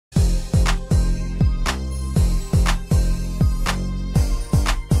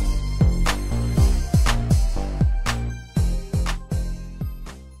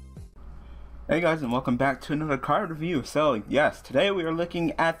Hey guys, and welcome back to another card review. So yes, today we are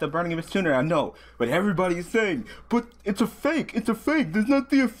looking at the Burning Abyss Tuner. I know what everybody is saying, but it's a fake, there's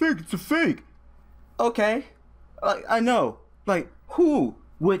nothing a fake, it's a fake. Okay, I know, like, who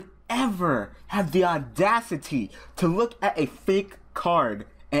would ever have the audacity to look at a fake card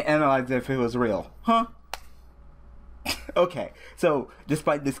and analyze it if it was real, huh? Okay, so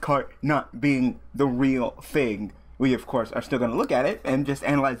despite this card not being the real thing, we of course are still going to look at it and just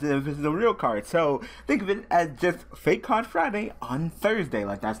analyze it if it's a real card. So think of it as just Fake Card Friday on Thursday.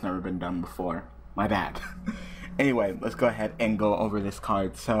 Like, that's never been done before. My bad. Anyway, let's go ahead and go over this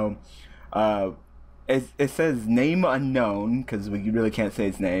card. So it says name unknown, because we really can't say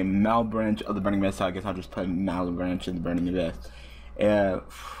its name. Malebranche of the Burning Abyss, so I guess I'll just put Malebranche in the Burning Abyss.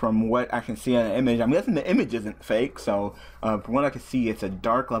 From what I can see on the image, I'm guessing the image isn't fake, so from what I can see, it's a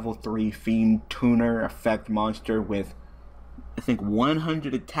dark level 3 Fiend tuner effect monster with, I think,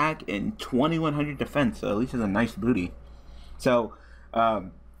 100 attack and 2100 defense, so at least it's a nice booty. So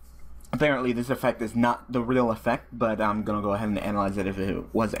apparently this effect is not the real effect, but I'm gonna go ahead and analyze it if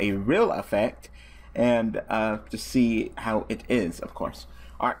it was a real effect, and to see how it is, of course.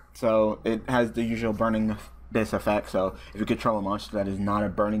 Alright, so it has the usual Burning Abyss effect. So if you control a monster that is not a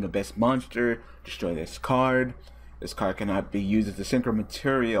Burning Abyss monster, destroy this card. This card cannot be used as a Synchro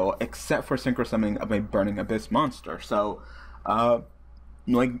Material except for Synchro Summoning of a Burning Abyss monster. So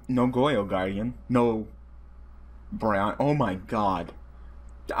like, no Goyo Guardian, no Brown. Oh my god,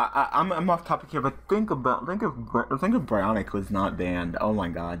 I'm off topic here, but think if Brownic was not banned. Oh my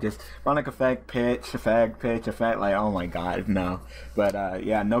god, just Brownic effect, pitch effect, like, oh my god, no. But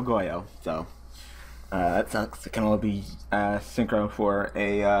yeah, no Goyo, so that sucks. It can only be synchro for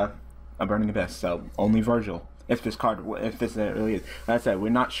a Burning Abyss, so only Virgil. If this really is. Like I said, we're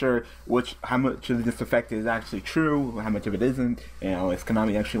not sure how much of this effect is actually true, how much of it isn't. You know, if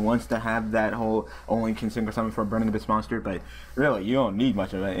Konami actually wants to have that whole only can synchro summon for a Burning Abyss monster, but really, you don't need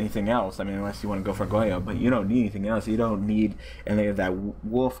much of anything else. I mean, unless you want to go for Goyo, but you don't need anything else. You don't need any of that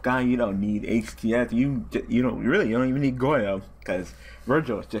Wolf guy. You don't need HTS. You don't even need Goyo, because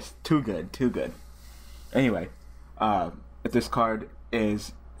Virgil is just too good. Anyway, if this card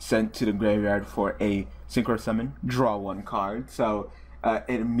is sent to the graveyard for a Synchro Summon, draw one card, so it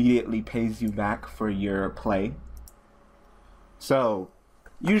immediately pays you back for your play. So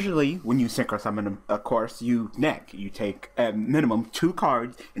usually when you Synchro Summon them, of course, you take a minimum 2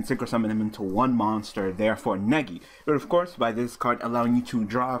 cards and Synchro Summon them into one monster, therefore neggy. But of course, by this card allowing you to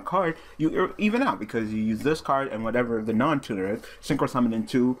draw a card, you even out, because you use this card and whatever the non-tuner is, Synchro Summon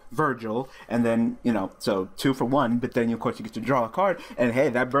into Virgil, and then, you know, so 2 for 1, but then of course you get to draw a card, and hey,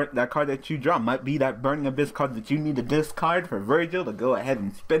 that card that you draw might be that Burning Abyss card that you need to discard for Virgil to go ahead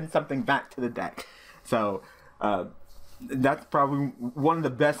and spin something back to the deck. So that's probably one of the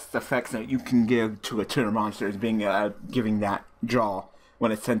best effects that you can give to a tuner monster, is being giving that draw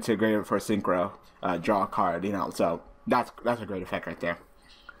when it's sent to a graveyard for a synchro, draw a card, you know. So that's a great effect right there.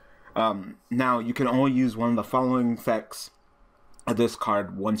 Now you can only use one of the following effects of this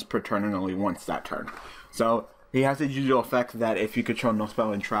card once per turn, and only once that turn. So he has the usual effect that if you control no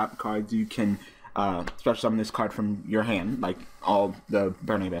spell and trap cards, you can special summon this card from your hand, like all the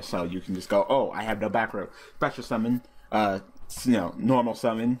Burning Abyss. So you can just go, oh, I have no back row, special summon, you know, normal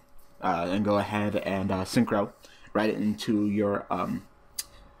summon, and go ahead and synchro right into your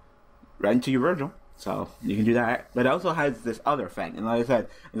Virgil. So you can do that. But it also has this other effect, and like I said,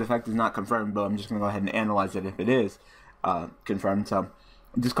 the effect is not confirmed, but I'm just gonna go ahead and analyze it if it is confirmed. So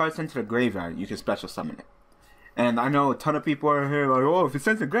this card is sent to the graveyard, you can special summon it. And I know a ton of people are here like, oh, if it's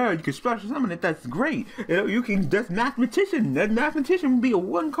sent to the graveyard, you can special summon it. That's great. You can. That's mathematician. That mathematician would be a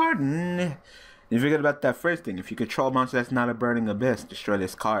 1 card. You forget about that first thing. If you control a monster that's not a Burning Abyss, destroy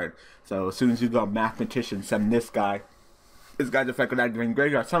this card. So as soon as you go mathematician, send this guy's effect would activate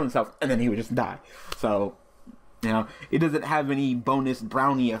graveyard, summon himself, and then he would just die. So, you know, it doesn't have any bonus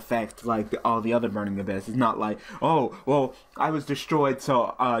brownie effect like all the other Burning Abyss. It's not like, oh, well, I was destroyed,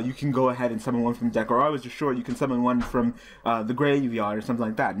 so you can go ahead and summon one from the deck, or I was destroyed, you can summon one from the graveyard, or something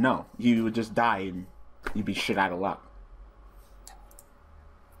like that. No, you would just die, and you'd be shit out of luck.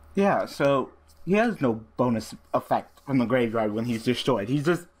 Yeah, so he has no bonus effect from the graveyard when he's destroyed. He's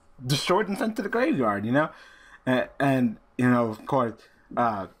just destroyed and sent to the graveyard, you know? And you know, of course,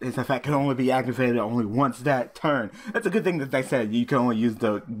 his effect can only be activated only once that turn. That's a good thing that they said you can only use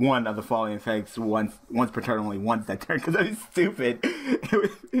the one of the following effects once per turn, only once that turn, because that is stupid.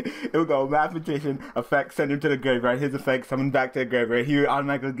 It would go Mathematician, effect, send him to the graveyard, his effect, summon back to the graveyard, he would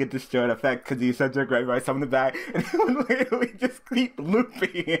automatically get destroyed, effect, because he sent to the graveyard, summon it back, and he would literally just keep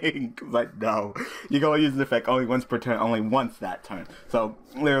looping. But no, you can only use the effect only once per turn, only once that turn. So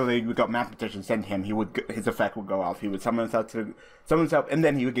literally, we got Mathematician, send him, his effect would go off, he would summon himself, and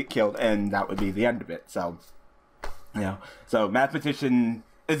then he would get killed, and that would be the end of it. So, you know, so Mathematician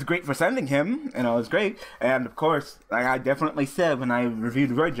is great for sending him, you know, it's great. And of course, like I definitely said when I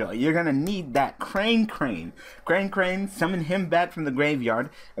reviewed Virgil, you're gonna need that Crane, summon him back from the graveyard.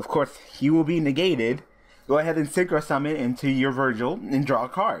 Of course, he will be negated. Go ahead and Synchro Summon into your Virgil and draw a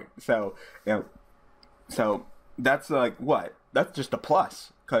card. So, you know, so that's like what? That's just a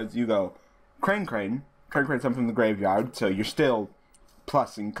plus, because you go Crane summon from the graveyard, so you're still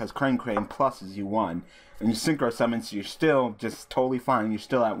plussing, because Crane pluses you 1. And you Synchro Summon, so you're still just totally fine, you're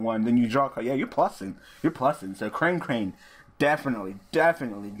still at 1. Then you draw a card, yeah, you're plussing. So Crane definitely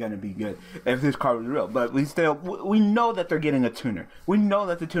gonna be good if this card was real. But we know that they're getting a tuner. We know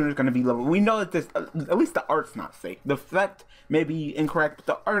that the tuner is gonna be level. We know that at least the art's not fake. The effect may be incorrect, but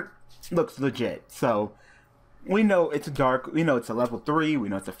the art looks legit. So we know it's a dark, we know it's a level 3, we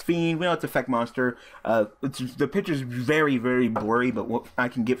know it's a Fiend, we know it's a effect monster. The picture's very, very blurry, but what I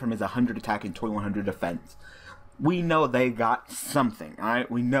can get from is 100 attack and 2100 defense. We know they got something,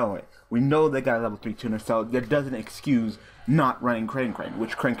 alright? We know it. We know they got a level 3 tuner, so that doesn't excuse not running Crane,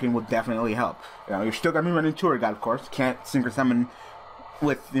 which Crane will definitely help. You know, you're still gonna be running Tour Guide, of course. Can't Synchro Summon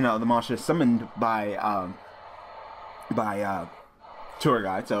with, you know, the monster summoned by Tour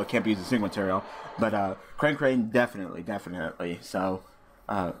Guide, so it can't be used as Synchro Material. But Crane definitely. So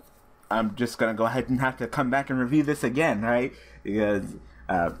I'm just gonna go ahead and have to come back and review this again, right? Because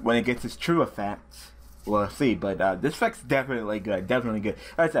when it gets its true effects, we'll see. But this effect's definitely good.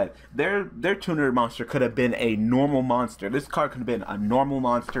 Like I said, their tuner monster could have been a normal monster. This card could have been a normal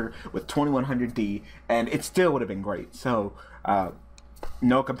monster with 2100 D, and it still would have been great. So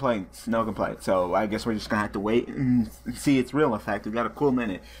no complaints. So I guess we're just gonna have to wait and see its real effect. We got a cool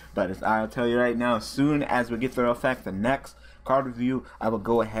minute, but I'll tell you right now, as soon as we get the real effect, the next card review, I will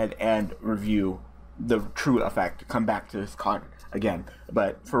go ahead and review the true effect. Come back to this card again.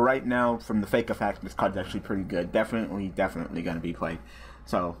 But for right now, from the fake effect, this card's actually pretty good. Definitely gonna be played.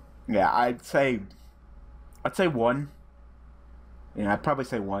 So yeah, I'd say 1. Yeah, I'd probably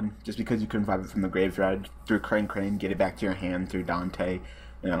say 1, just because you can revive it from the graveyard through Crane, get it back to your hand through Dante,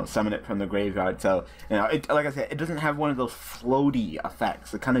 you know, summon it from the graveyard. So, you know, like I said, it doesn't have one of those floaty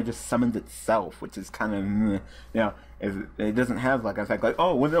effects. It kind of just summons itself, which is kind of, you know, if it doesn't have like an effect like,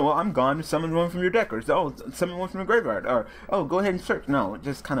 oh, well, I'm gone, summon one from your deck, or oh, summon one from the graveyard, or oh, go ahead and search. No, it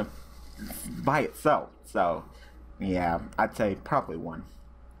just kind of by itself. So, yeah, I'd say probably 1.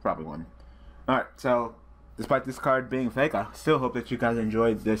 Alright, so despite this card being fake, I still hope that you guys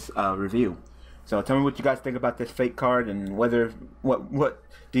enjoyed this review. So tell me what you guys think about this fake card, and whether what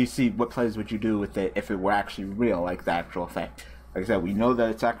do you see, what plays would you do with it if it were actually real, like the actual effect. Like I said, we know that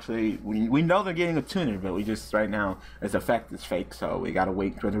it's actually, we know they're getting a tuner, but we just, right now, its effect is fake, so we gotta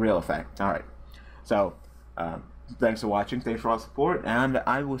wait for the real effect. Alright, so thanks for watching, thanks for all the support, and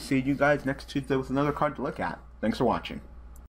I will see you guys next Tuesday with another card to look at. Thanks for watching.